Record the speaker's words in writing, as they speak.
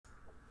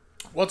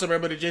What's up,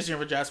 everybody? Jason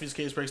here for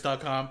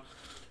JaspysCaseBreaks.com.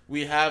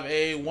 We have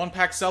a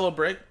one-pack Cello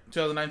break,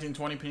 2019-20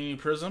 Panini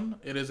Prizm.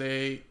 It is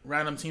a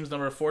random teams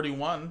number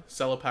 41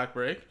 Cello pack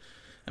break.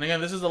 And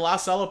again, this is the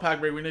last Cello pack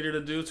break we needed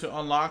to do to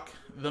unlock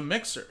the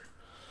mixer.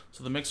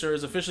 So the mixer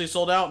is officially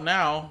sold out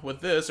now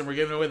with this, and we're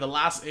giving away the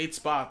last 8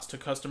 spots to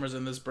customers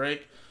in this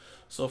break.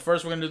 So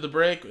first we're going to do the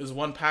break is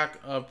one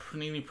pack of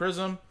Panini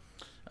Prizm.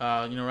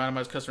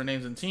 Randomize customer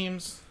names and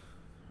teams.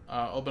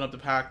 Open up the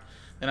pack.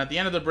 And at the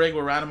end of the break,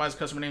 we'll randomize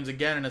customer names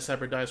again in a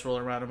separate dice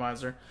roller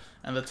randomizer.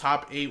 And the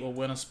top 8 will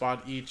win a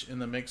spot each in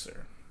the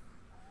mixer.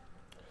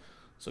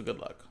 So good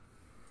luck.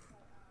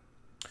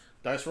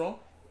 Dice roll.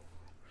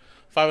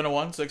 5 and a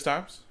 1, 6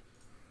 times.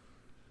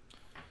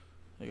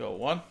 There you go.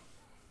 1,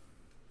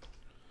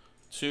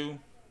 2,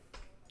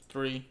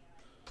 3,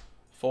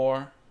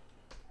 4,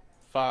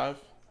 5,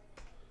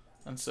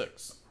 and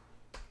 6.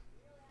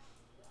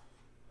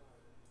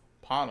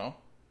 Pano.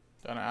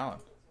 Down to Allen.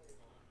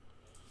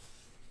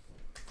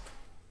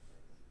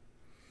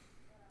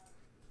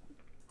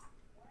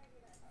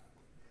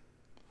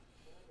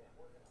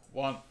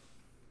 1,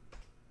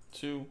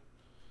 2,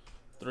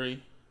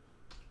 3,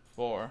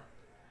 4,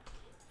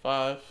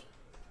 5,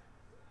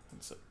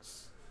 and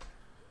 6.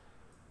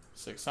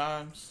 6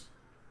 times.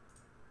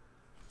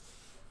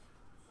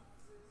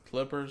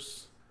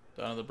 Clippers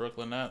down to the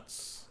Brooklyn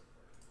Nets.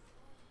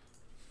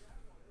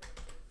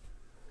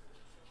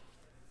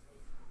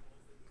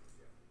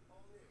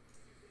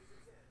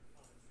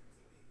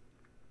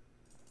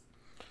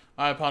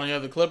 Alright, Pano, you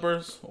have the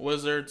Clippers,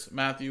 Wizards,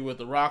 Matthew with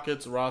the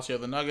Rockets, Ross, you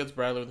have the Nuggets,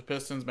 Bradley with the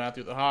Pistons,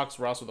 Matthew with the Hawks,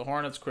 Ross with the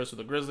Hornets, Chris with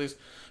the Grizzlies,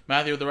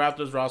 Matthew with the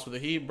Raptors, Ross with the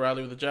Heat,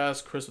 Bradley with the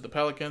Jazz, Chris with the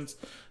Pelicans,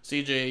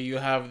 CJ, you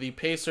have the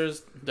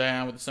Pacers,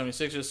 Diane with the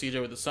 76ers,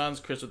 CJ with the Suns,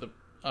 Chris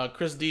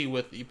D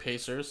with the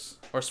Pacers,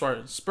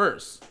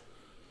 Spurs.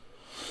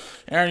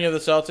 Aaron, you have the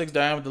Celtics,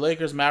 Diane with the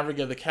Lakers, Maverick,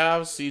 you have the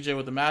Cavs, CJ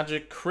with the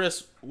Magic,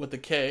 Chris with the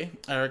K,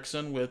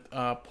 Erickson with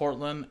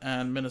Portland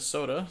and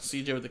Minnesota,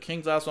 CJ with the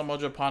Kings, last one,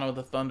 Mojo, Pano with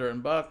the Thunder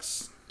and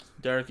Bucks,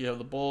 Derek, you have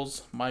the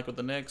Bulls, Mike with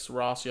the Knicks,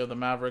 Ross, you have the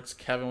Mavericks,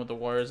 Kevin with the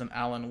Warriors, and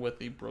Allen with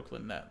the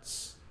Brooklyn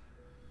Nets.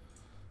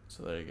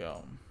 So there you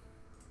go.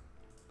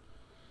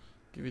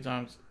 Give you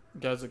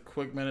guys a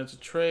quick minute to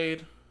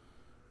trade.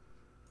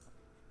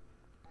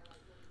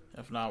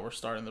 If not, we're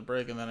starting the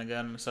break, and then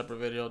again in a separate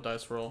video,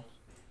 dice roll.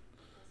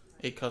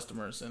 8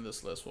 customers in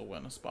this list will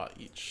win a spot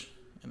each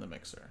in the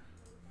mixer.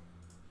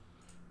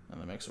 And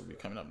the mixer will be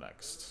coming up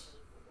next.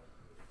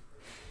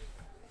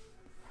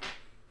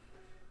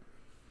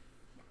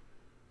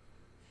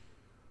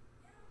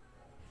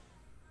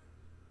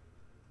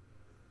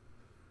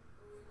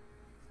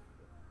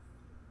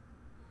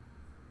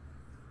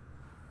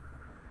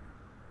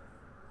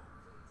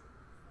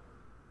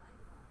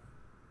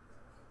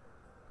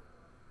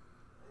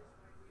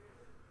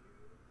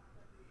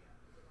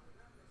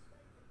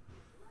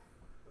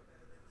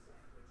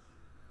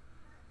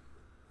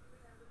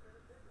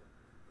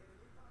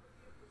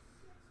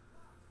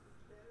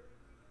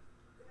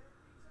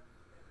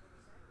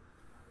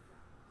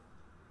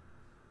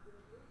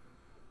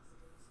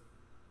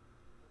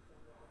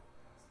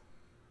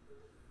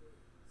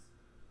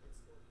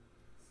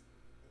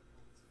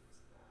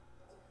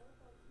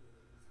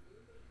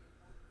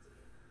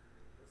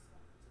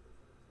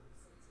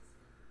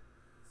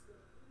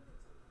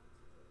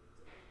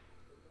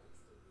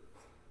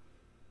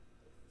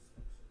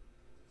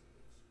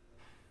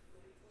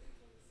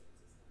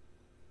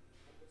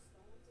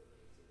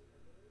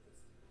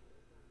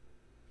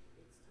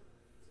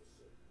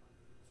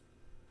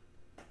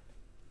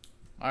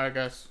 Alright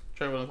guys,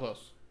 trade really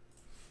close.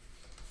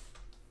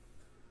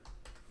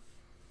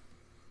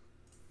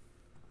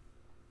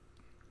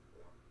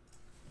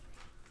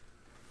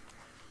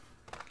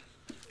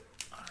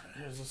 Alright,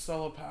 here's a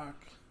Cello pack.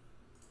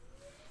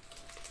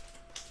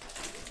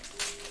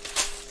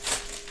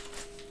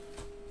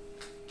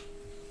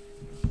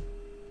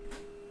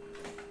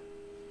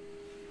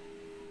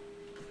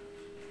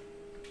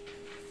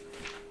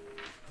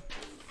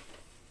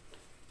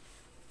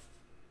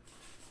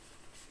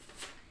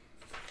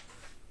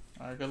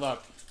 Alright, good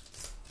luck.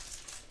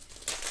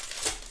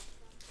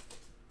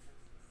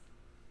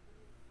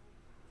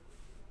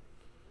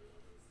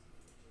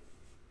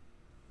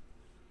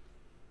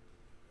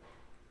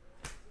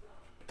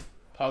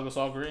 Pau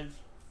Gasol green.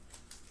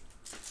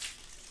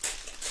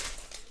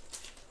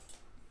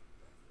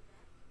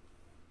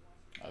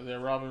 Isaiah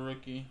Robin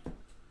rookie.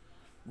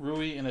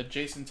 Rui and a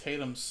Jason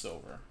Tatum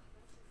silver.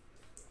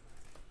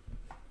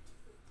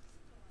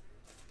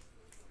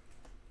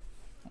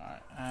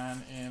 Alright,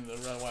 and in the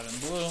red, white,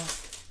 and blue,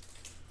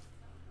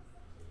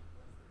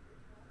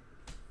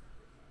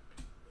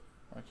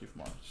 Markieff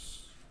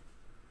Morris.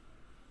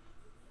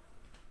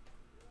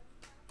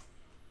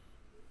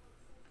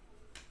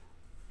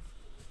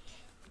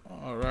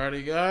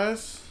 Alrighty,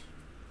 guys.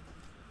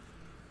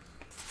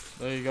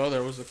 There you go.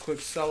 There was a quick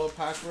Cello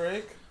pack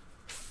break.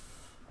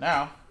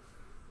 Now,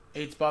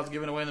 8 spots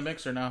given away in the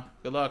mixer now.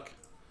 Good luck.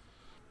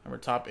 Number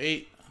top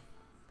 8.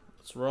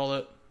 Let's roll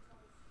it.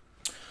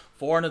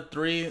 4 and a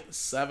 3,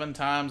 7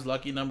 times.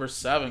 Lucky number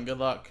 7. Good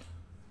luck.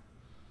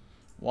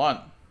 1,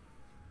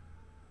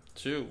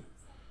 2,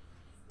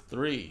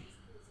 3,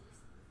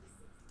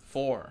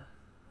 4,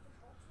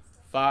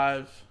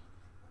 5,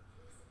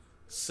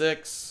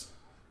 6,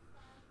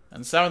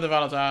 and 7th and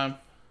final time.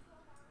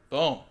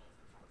 Boom.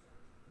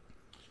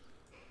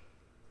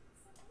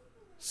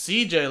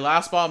 CJ,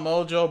 last spot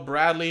mojo,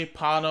 Bradley,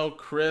 Pano,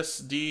 Chris,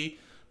 D,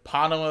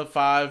 Pano at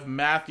 5,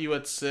 Matthew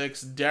at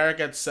 6, Derek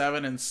at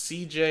 7, and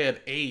CJ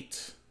at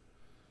 8.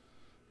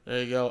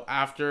 There you go,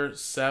 after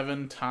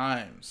 7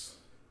 times.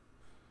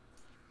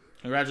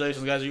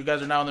 Congratulations, guys. You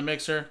guys are now in the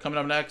mixer. Coming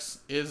up next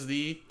is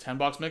the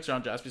 10-box mixer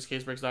on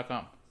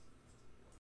jaspyscasebreaks.com.